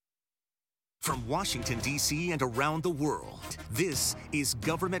From Washington, D.C. and around the world, this is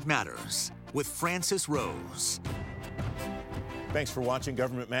Government Matters with Francis Rose. Thanks for watching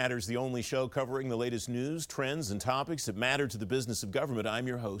Government Matters, the only show covering the latest news, trends, and topics that matter to the business of government. I'm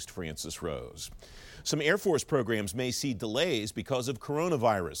your host, Francis Rose. Some Air Force programs may see delays because of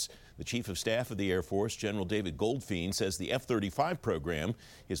coronavirus. The Chief of Staff of the Air Force, General David Goldfein, says the F-35 program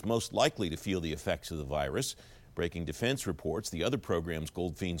is most likely to feel the effects of the virus. Breaking Defense reports the other programs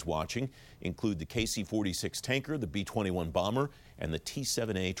Goldfein's watching include the KC-46 tanker, the B-21 bomber, and the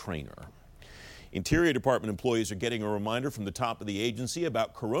T-7A trainer. Interior Department employees are getting a reminder from the top of the agency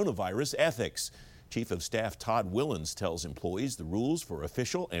about coronavirus ethics. Chief of Staff Todd Willens tells employees the rules for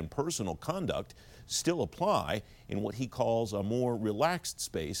official and personal conduct still apply in what he calls a more relaxed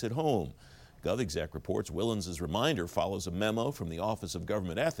space at home. GovExec reports Willens' reminder follows a memo from the Office of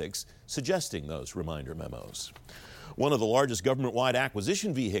Government Ethics suggesting those reminder memos. One of the largest government-wide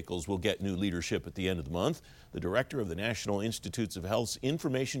acquisition vehicles will get new leadership at the end of the month. The director of the National Institutes of Health's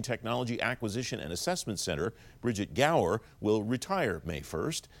Information Technology Acquisition and Assessment Center, Bridget Gower, will retire May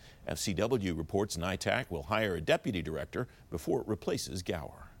 1st. FCW reports NITAC will hire a deputy director before it replaces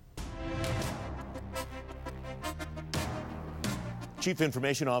Gower. Chief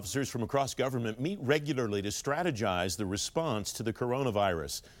information officers from across government meet regularly to strategize the response to the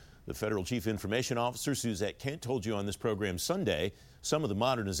coronavirus. The federal chief information officer, Suzette Kent, told you on this program Sunday some of the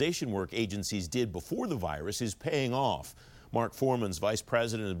modernization work agencies did before the virus is paying off. Mark Foreman's vice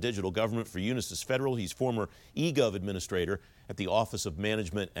president of digital government for Unisys Federal. He's former eGov administrator at the Office of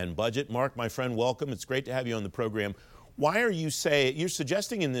Management and Budget. Mark, my friend, welcome. It's great to have you on the program. Why are you're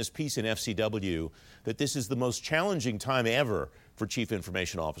suggesting in this piece in FCW that this is the most challenging time ever for chief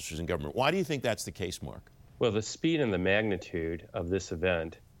information officers in government? Why do you think that's the case, Mark? Well, the speed and the magnitude of this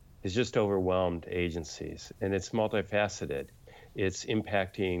event has just overwhelmed agencies, and it's multifaceted. It's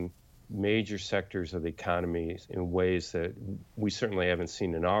impacting major sectors of the economy in ways that we certainly haven't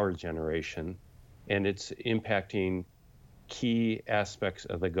seen in our generation, and it's impacting key aspects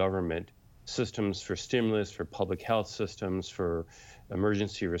of the government, systems for stimulus, for public health systems, for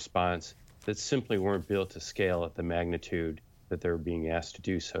emergency response that simply weren't built to scale at the magnitude that they're being asked to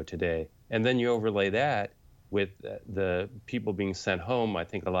do so today. And then you overlay that with the people being sent home. I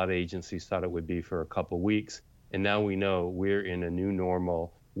think a lot of agencies thought it would be for a couple of weeks. And now we know we're in a new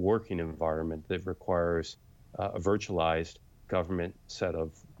normal working environment that requires a virtualized government set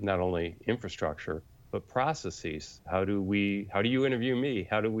of not only infrastructure, but processes. How do you interview me?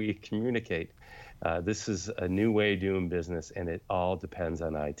 How do we communicate? This is a new way of doing business, and it all depends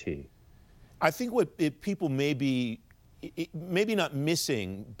on IT. I think what people may be maybe not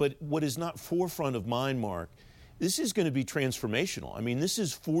missing, but what is not forefront of mind, Mark, this is going to be transformational. I mean, this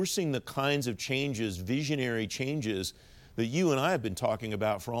is forcing the kinds of changes, visionary changes, that you and I have been talking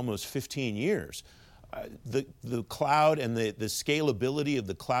about for almost 15 years. The cloud and the scalability of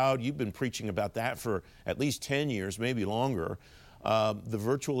the cloud, you've been preaching about that for at least 10 years, maybe longer. The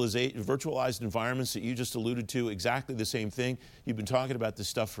virtualized environments that you just alluded to, exactly the same thing. You've been talking about this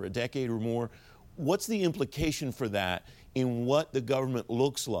stuff for a decade or more. What's the implication for that in what the government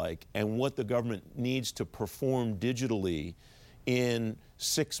looks like and what the government needs to perform digitally in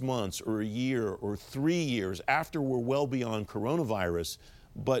 6 months or a year or 3 years after we're well beyond coronavirus,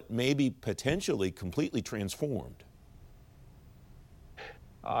 but maybe potentially completely transformed?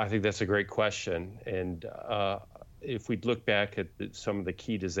 I think that's a great question. And if we look back at some of the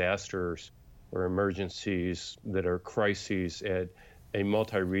key disasters or emergencies that are crises at a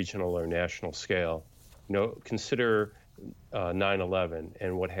multi-regional or national scale, consider 9/11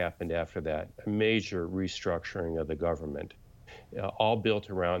 and what happened after that, a major restructuring of the government, all built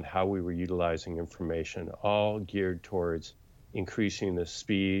around how we were utilizing information, all geared towards increasing the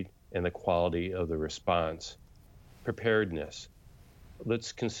speed and the quality of the response. Preparedness.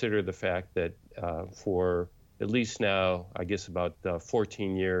 Let's consider the fact that for at least now, I guess about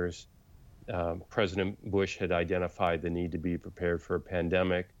 14 years, President Bush had identified the need to be prepared for a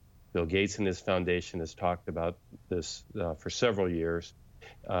pandemic. Bill Gates and his foundation has talked about this for several years.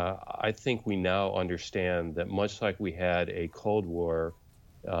 I think we now understand that much like we had a Cold War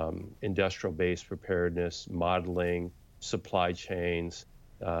industrial-based preparedness, modeling, supply chains,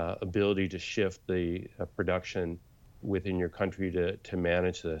 ability to shift the production within your country to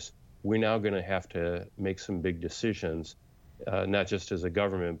manage this, we're now going to have to make some big decisions, not just as a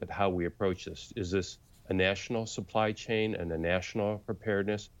government, but how we approach this. Is this a national supply chain and a national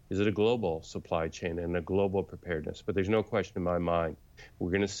preparedness? Is it a global supply chain and a global preparedness? But there's no question in my mind,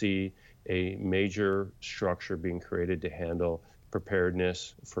 we're going to see a major structure being created to handle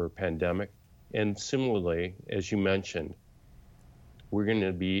preparedness for a pandemic. And similarly, as you mentioned, We're going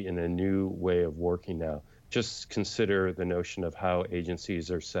to be in a new way of working now. Just consider the notion of how agencies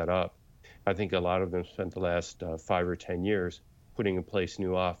are set up. I think a lot of them spent the last 5 or 10 years putting in place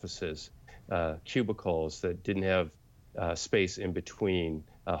new offices, cubicles that didn't have space in between,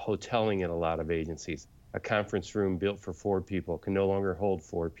 hoteling in a lot of agencies. A conference room built for 4 people can no longer hold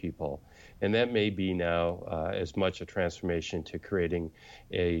 4 people. And that may be now as much a transformation to creating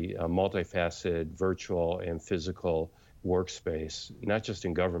a multifaceted virtual and physical workspace, not just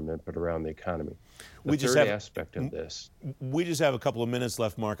in government, but around the economy. The third aspect of this. We just have a couple of minutes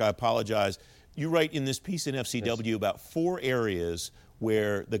left, Mark. I apologize. You write in this piece in FCW about 4 areas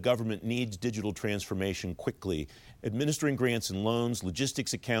where the government needs digital transformation quickly: administering grants and loans,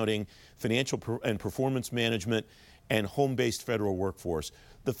 logistics accounting, financial and performance management, and home-based federal workforce.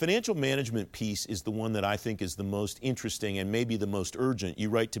 The financial management piece is the one that I think is the most interesting and maybe the most urgent. You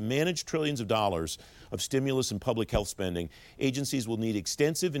write, to manage trillions of dollars of stimulus and public health spending, agencies will need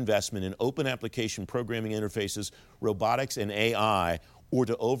extensive investment in open application programming interfaces, robotics, and AI, or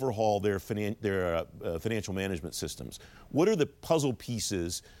to overhaul their financial management systems. What are the puzzle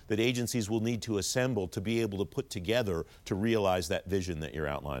pieces that agencies will need to assemble to be able to put together to realize that vision that you're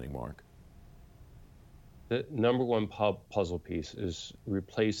outlining, Mark? The number one puzzle piece is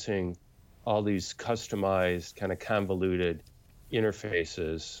replacing all these customized, kind of convoluted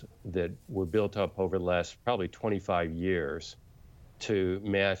interfaces that were built up over the last probably 25 years to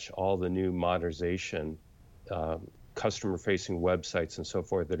match all the new modernization, customer-facing websites and so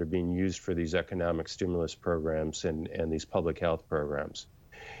forth that are being used for these economic stimulus programs and these public health programs.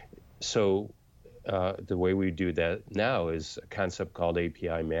 So the way we do that now is a concept called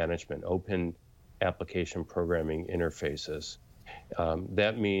API management, open application programming interfaces.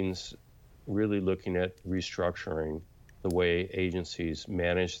 That means really looking at restructuring the way agencies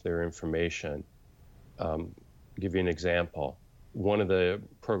manage their information. Give you an example. One of the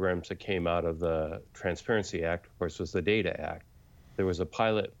programs that came out of the Transparency Act, of course, was the Data Act. There was a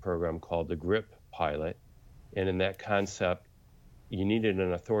pilot program called the GRIP pilot, and in that concept, you needed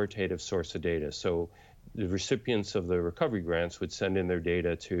an authoritative source of data. So the recipients of the recovery grants would send in their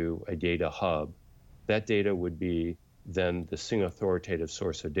data to a data hub. That data would be then the single authoritative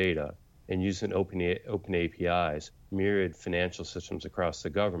source of data, and using open APIs, myriad financial systems across the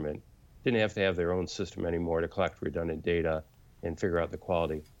government didn't have to have their own system anymore to collect redundant data and figure out the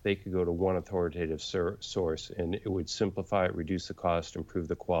quality. They could go to one authoritative source, and it would simplify it, reduce the cost, improve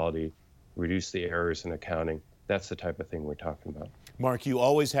the quality, reduce the errors in accounting. That's the type of thing we're talking about. Mark, you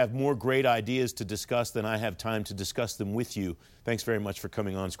always have more great ideas to discuss than I have time to discuss them with you. Thanks very much for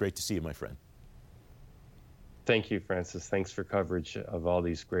coming on. It's great to see you, my friend. Thank you, Francis. Thanks for coverage of all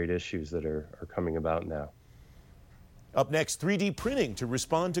these great issues that are coming about now. Up next, 3D printing to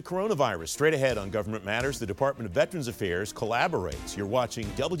respond to coronavirus. Straight ahead on Government Matters, the Department of Veterans Affairs collaborates. You're watching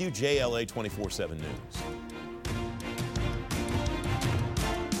WJLA 24/7 News.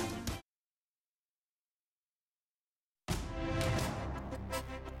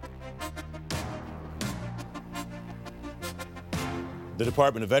 The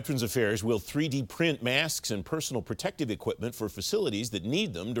Department of Veterans Affairs will 3D print masks and personal protective equipment for facilities that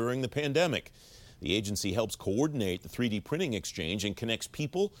need them during the pandemic. The agency helps coordinate the 3D printing exchange and connects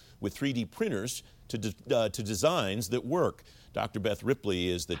people with 3D printers to designs that work. Dr. Beth Ripley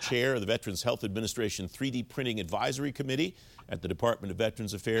is the chair of the Veterans Health Administration 3D Printing Advisory Committee at the Department of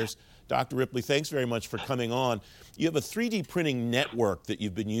Veterans Affairs. Dr. Ripley, thanks very much for coming on. You have a 3D printing network that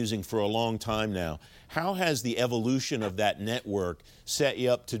you've been using for a long time now. How has the evolution of that network set you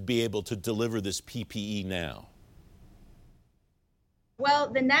up to be able to deliver this PPE now?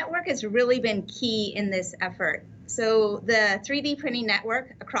 Well, the network has really been key in this effort. So the 3D printing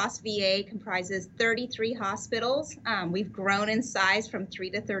network across VA comprises 33 hospitals. We've grown in size from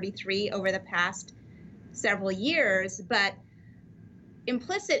 3 to 33 over the past several years, but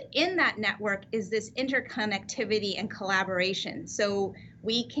implicit in that network is this interconnectivity and collaboration. So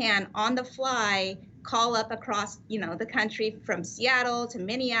we can, on the fly, call up across the country from Seattle to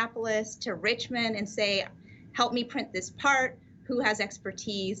Minneapolis to Richmond and say, help me print this part. Who has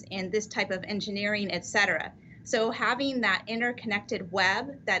expertise in this type of engineering, et cetera. So having that interconnected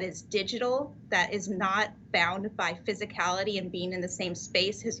web that is digital, that is not bound by physicality and being in the same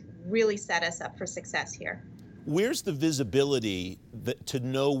space has really set us up for success here. Where's the visibility to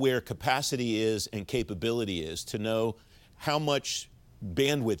know where capacity is and capability is, to know how much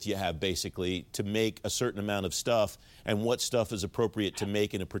bandwidth you have basically to make a certain amount of stuff and what stuff is appropriate to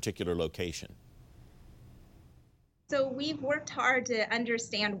make in a particular location? So we've worked hard to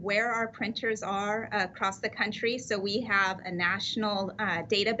understand where our printers are across the country. So we have a national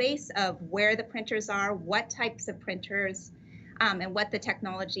database of where the printers are, what types of printers, and what the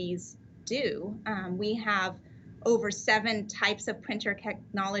technologies do. We have over 7 types of printer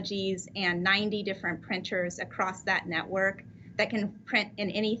technologies and 90 different printers across that network that can print in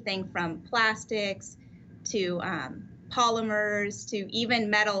anything from plastics to polymers to even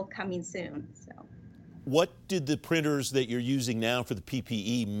metal coming soon. So, what did the printers that you're using now for the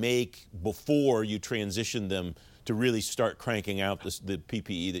PPE make before you transitioned them to really start cranking out the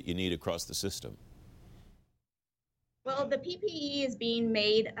PPE that you need across the system? Well, the PPE is being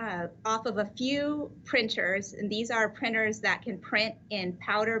made off of a few printers, and these are printers that can print in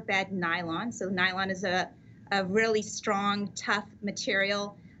powder bed nylon. So nylon is a really strong, tough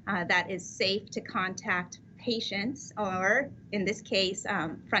material that is safe to contact patients, or in this case,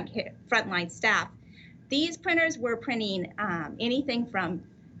 frontline staff. These printers were printing anything from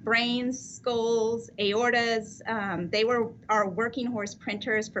brains, skulls, aortas. They were our working horse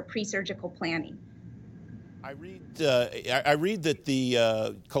printers for pre-surgical planning. I read that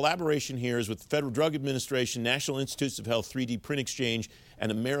the collaboration here is with the Federal Drug Administration, National Institutes of Health, 3D Print Exchange,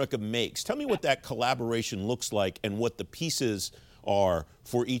 and America Makes. Tell me what that collaboration looks like and what the pieces are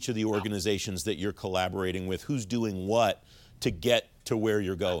for each of the organizations that you're collaborating with. Who's doing what to get to where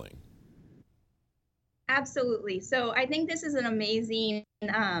you're going? Absolutely. So I think this is an amazing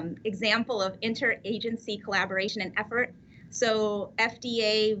example of interagency collaboration and effort. So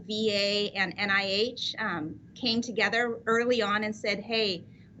FDA, VA, and NIH came together early on and said, hey,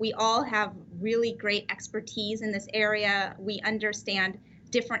 we all have really great expertise in this area. We understand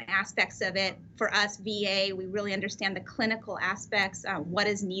different aspects of it. For us, VA, we really understand the clinical aspects, what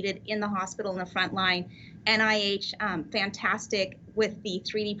is needed in the hospital in the front line. NIH, fantastic with the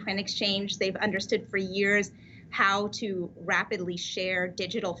 3D print exchange. They've understood for years how to rapidly share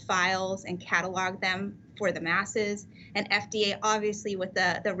digital files and catalog them for the masses. And FDA, obviously, with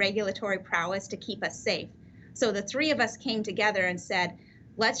the regulatory prowess to keep us safe. So the 3 of us came together and said,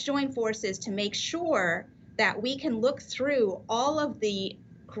 let's join forces to make sure that we can look through all of the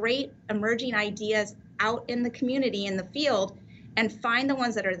great emerging ideas out in the community, in the field, and find the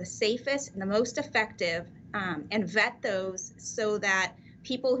ones that are the safest and the most effective, and vet those so that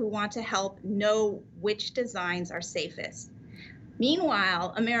people who want to help know which designs are safest.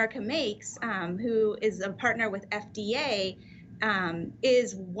 Meanwhile, America Makes, who is a partner with FDA,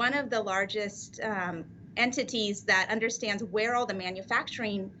 is one of the largest entities that understands where all the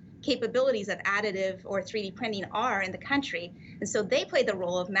manufacturing capabilities of additive or 3D printing are in the country. And so they play the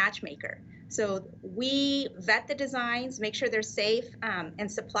role of matchmaker. So we vet the designs, make sure they're safe,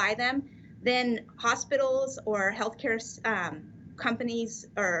 and supply them. Then hospitals or healthcare companies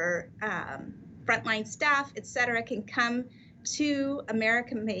or frontline staff, et cetera, can come to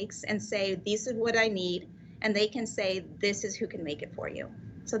America Makes and say, this is what I need. And they can say, this is who can make it for you.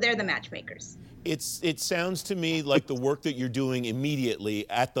 So they're the matchmakers. It sounds to me like the work that you're doing immediately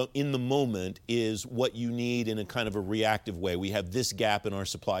in the moment is what you need in a kind of a reactive way. We have this gap in our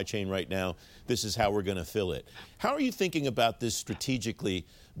supply chain right now. This is how we're going to fill it. How are you thinking about this strategically,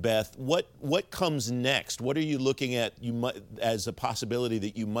 Beth? What comes next? What are you looking at as a possibility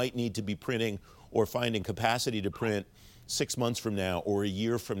that you might need to be printing or finding capacity to print 6 months from now or a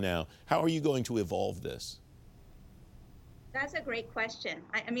year from now? How are you going to evolve this? That's a great question.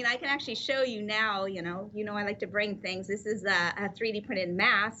 I mean, I can actually show you now, you know, I like to bring things. This is a 3D printed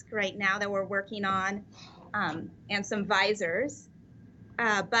mask right now that we're working on, and some visors.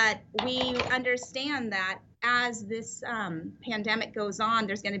 But we understand that as this pandemic goes on,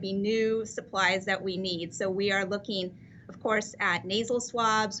 there's going to be new supplies that we need. So we are looking, of course, at nasal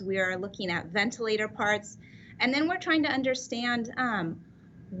swabs. We are looking at ventilator parts. And then we're trying to understand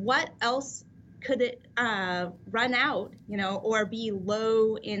what else could it run out, or be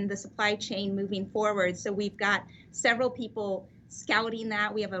low in the supply chain moving forward. So we've got several people scouting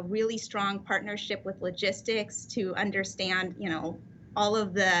that. We have a really strong partnership with logistics to understand, all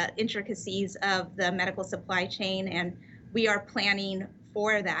of the intricacies of the medical supply chain, and we are planning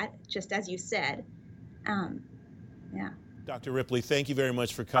for that, just as you said. Yeah. Dr. Ripley, thank you very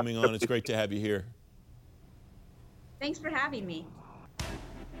much for coming on. It's great to have you here. Thanks for having me.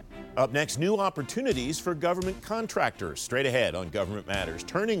 Up next, new opportunities for government contractors. Straight ahead on Government Matters,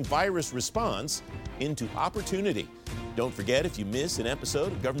 turning virus response into opportunity. Don't forget, if you miss an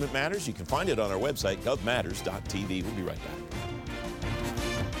episode of Government Matters, you can find it on our website, govmatters.tv. We'll be right back.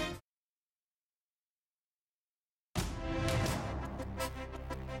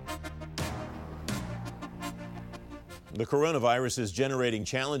 The coronavirus is generating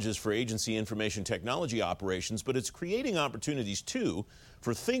challenges for agency information technology operations, but it's creating opportunities too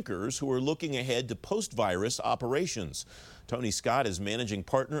for thinkers who are looking ahead to post-virus operations. Tony Scott is managing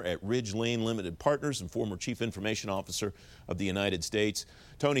partner at Ridge Lane Limited Partners and former chief information officer of the United States.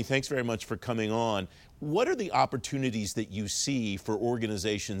 Tony, thanks very much for coming on. What are the opportunities that you see for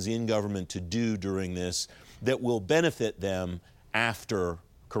organizations in government to do during this that will benefit them after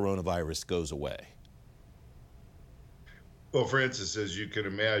coronavirus goes away? Well, Francis, as you can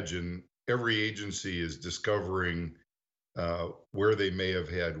imagine, every agency is discovering where they may have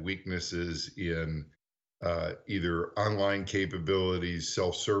had weaknesses in either online capabilities,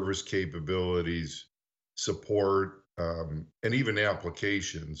 self-service capabilities, support, and even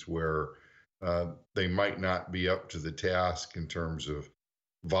applications where they might not be up to the task in terms of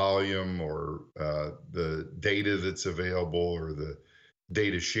volume or the data that's available or the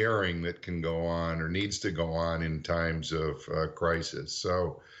data sharing that can go on or needs to go on in times of crisis.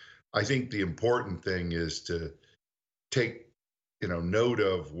 So I think the important thing is to take note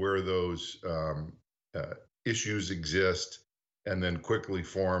of where those issues exist and then quickly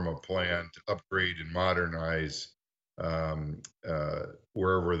form a plan to upgrade and modernize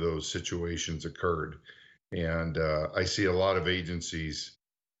wherever those situations occurred. And I see a lot of agencies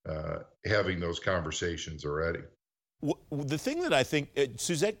having those conversations already. The thing that I think,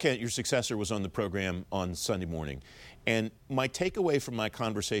 Suzette Kent, your successor, was on the program on Sunday morning, and my takeaway from my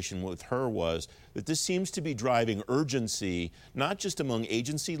conversation with her was that this seems to be driving urgency, not just among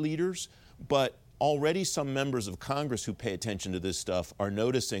agency leaders, but already some members of Congress who pay attention to this stuff are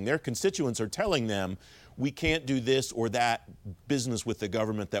noticing their constituents are telling them we can't do this or that business with the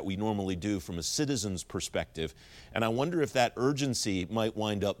government that we normally do from a citizen's perspective. And I wonder if that urgency might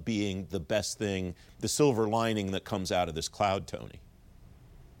wind up being the best thing, the silver lining that comes out of this cloud, Tony.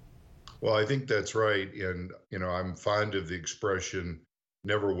 Well, I think that's right. And, I'm fond of the expression,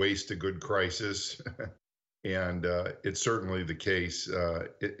 never waste a good crisis. And it's certainly the case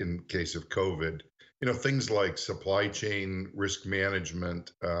in case of COVID. Things like supply chain risk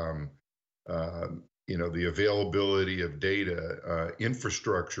management, the availability of data,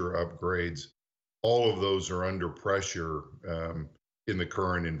 infrastructure upgrades, all of those are under pressure in the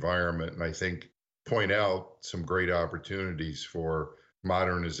current environment. And I think point out some great opportunities for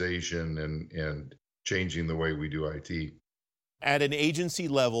modernization and changing the way we do IT. At an agency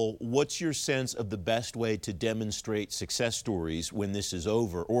level, what's your sense of the best way to demonstrate success stories when this is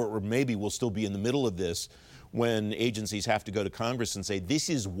over? Or maybe we'll still be in the middle of this when agencies have to go to Congress and say, this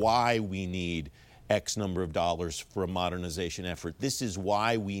is why we need X number of dollars for a modernization effort. This is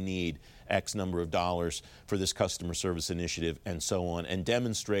why we need X number of dollars for this customer service initiative, and so on, and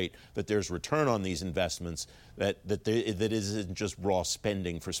demonstrate that there's return on these investments, that isn't just raw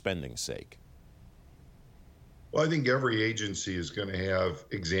spending for spending's sake. Well, I think every agency is going to have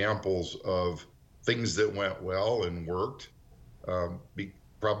examples of things that went well and worked,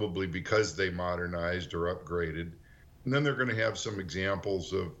 probably because they modernized or upgraded. And then they're going to have some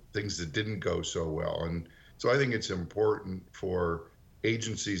examples of things that didn't go so well. And so I think it's important for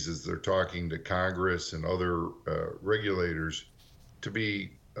agencies, as they're talking to Congress and other regulators, to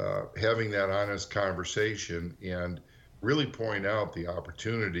be having that honest conversation and really point out the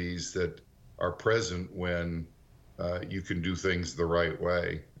opportunities that are present when you can do things the right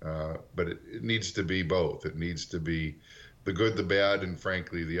way. But it needs to be both. It needs to be the good, the bad, and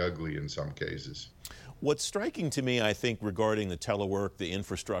frankly, the ugly in some cases. What's striking to me, I think, regarding the telework, the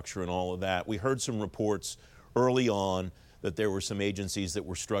infrastructure, and all of that, we heard some reports early on that there were some agencies that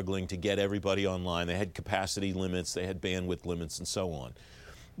were struggling to get everybody online. They had capacity limits, they had bandwidth limits, and so on.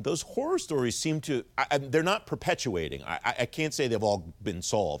 Those horror stories seem to, they're not perpetuating. I can't say they've all been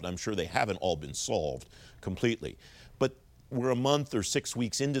solved. I'm sure they haven't all been solved completely. But we're a month or 6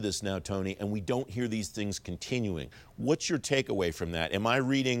 weeks into this now, Tony, and we don't hear these things continuing. What's your takeaway from that? Am I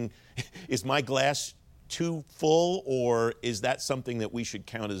reading, is my glass too full, or is that something that we should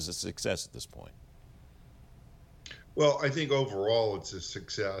count as a success at this point? Well, I think overall it's a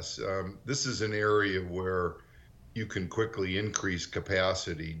success. This is an area where you can quickly increase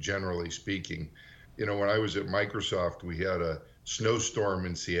capacity, generally speaking. When I was at Microsoft, we had a snowstorm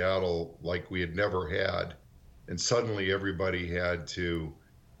in Seattle like we had never had, and suddenly everybody had to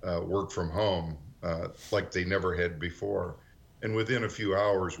work from home like they never had before. And within a few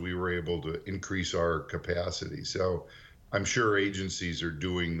hours, we were able to increase our capacity. So I'm sure agencies are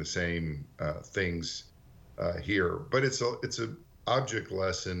doing the same things here. But it's an object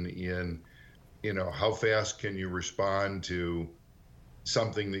lesson in, how fast can you respond to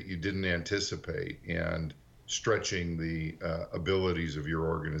something that you didn't anticipate and stretching the abilities of your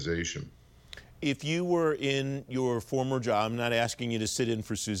organization. If you were in your former job, I'm not asking you to sit in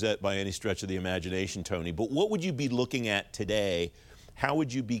for Suzette by any stretch of the imagination, Tony, but what would you be looking at today? How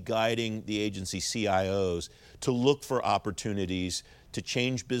would you be guiding the agency CIOs to look for opportunities to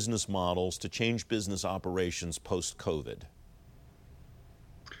change business models, to change business operations post-COVID?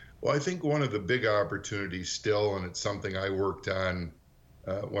 Well, I think one of the big opportunities still, and it's something I worked on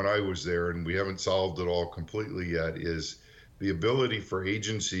when I was there, and we haven't solved it all completely yet, is the ability for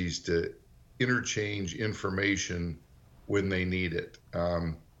agencies to interchange information when they need it.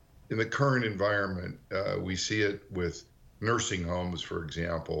 In the current environment, we see it with nursing homes, for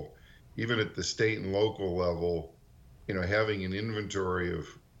example. Even at the state and local level, having an inventory of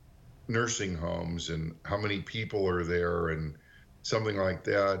nursing homes and how many people are there and something like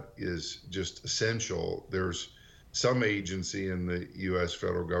that is just essential. There's some agency in the U.S.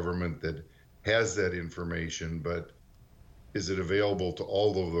 federal government that has that information, but is it available to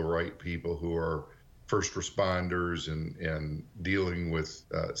all of the right people who are first responders and dealing with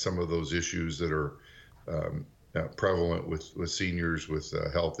some of those issues that are prevalent with seniors with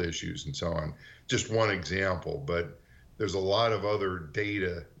health issues and so on? Just one example, but there's a lot of other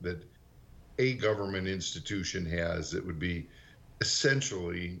data that a government institution has that would be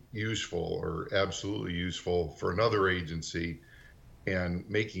essentially useful or absolutely useful for another agency, and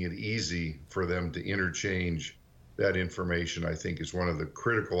making it easy for them to interchange that information, I think, is one of the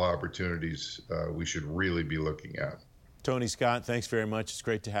critical opportunities we should really be looking at. Tony Scott, thanks very much. It's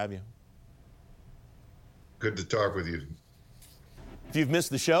great to have you. Good to talk with you. If you've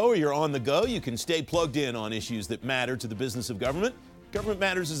missed the show or you're on the go, you can stay plugged in on issues that matter to the business of government. Government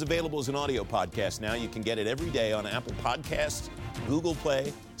Matters is available as an audio podcast now. You can get it every day on Apple Podcasts, Google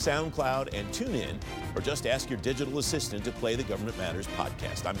Play, SoundCloud, and TuneIn, or just ask your digital assistant to play the Government Matters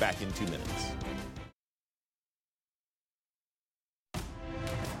podcast. I'm back in 2 minutes.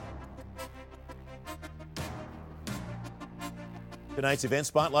 Tonight's event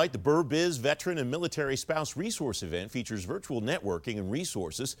spotlight, the BurBiz Veteran and Military Spouse Resource Event, features virtual networking and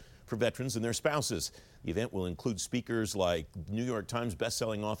resources for veterans and their spouses. The event will include speakers like New York Times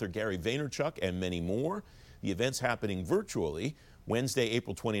bestselling author Gary Vaynerchuk and many more. The event's happening virtually Wednesday,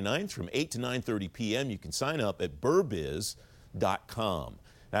 April 29th from 8 to 9:30 p.m. You can sign up at burbiz.com.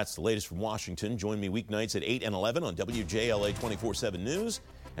 That's the latest from Washington. Join me weeknights at 8 and 11 on WJLA 24/7 News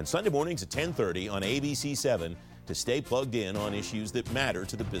and Sunday mornings at 10:30 on ABC 7 to stay plugged in on issues that matter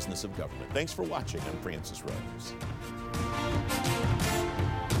to the business of government. Thanks for watching. I'm Francis Rose.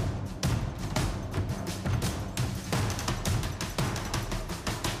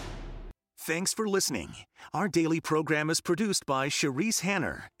 Thanks for listening. Our daily program is produced by Cherise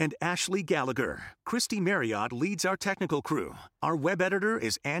Hanner and Ashley Gallagher. Christy Marriott leads our technical crew. Our web editor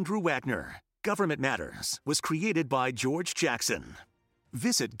is Andrew Wagner. Government Matters was created by George Jackson.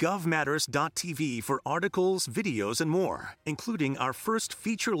 Visit govmatters.tv for articles, videos, and more, including our first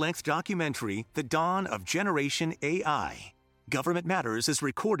feature-length documentary, The Dawn of Generation AI. Government Matters is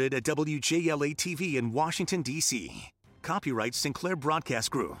recorded at WJLA-TV in Washington, D.C. Copyright Sinclair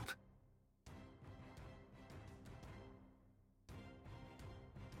Broadcast Group.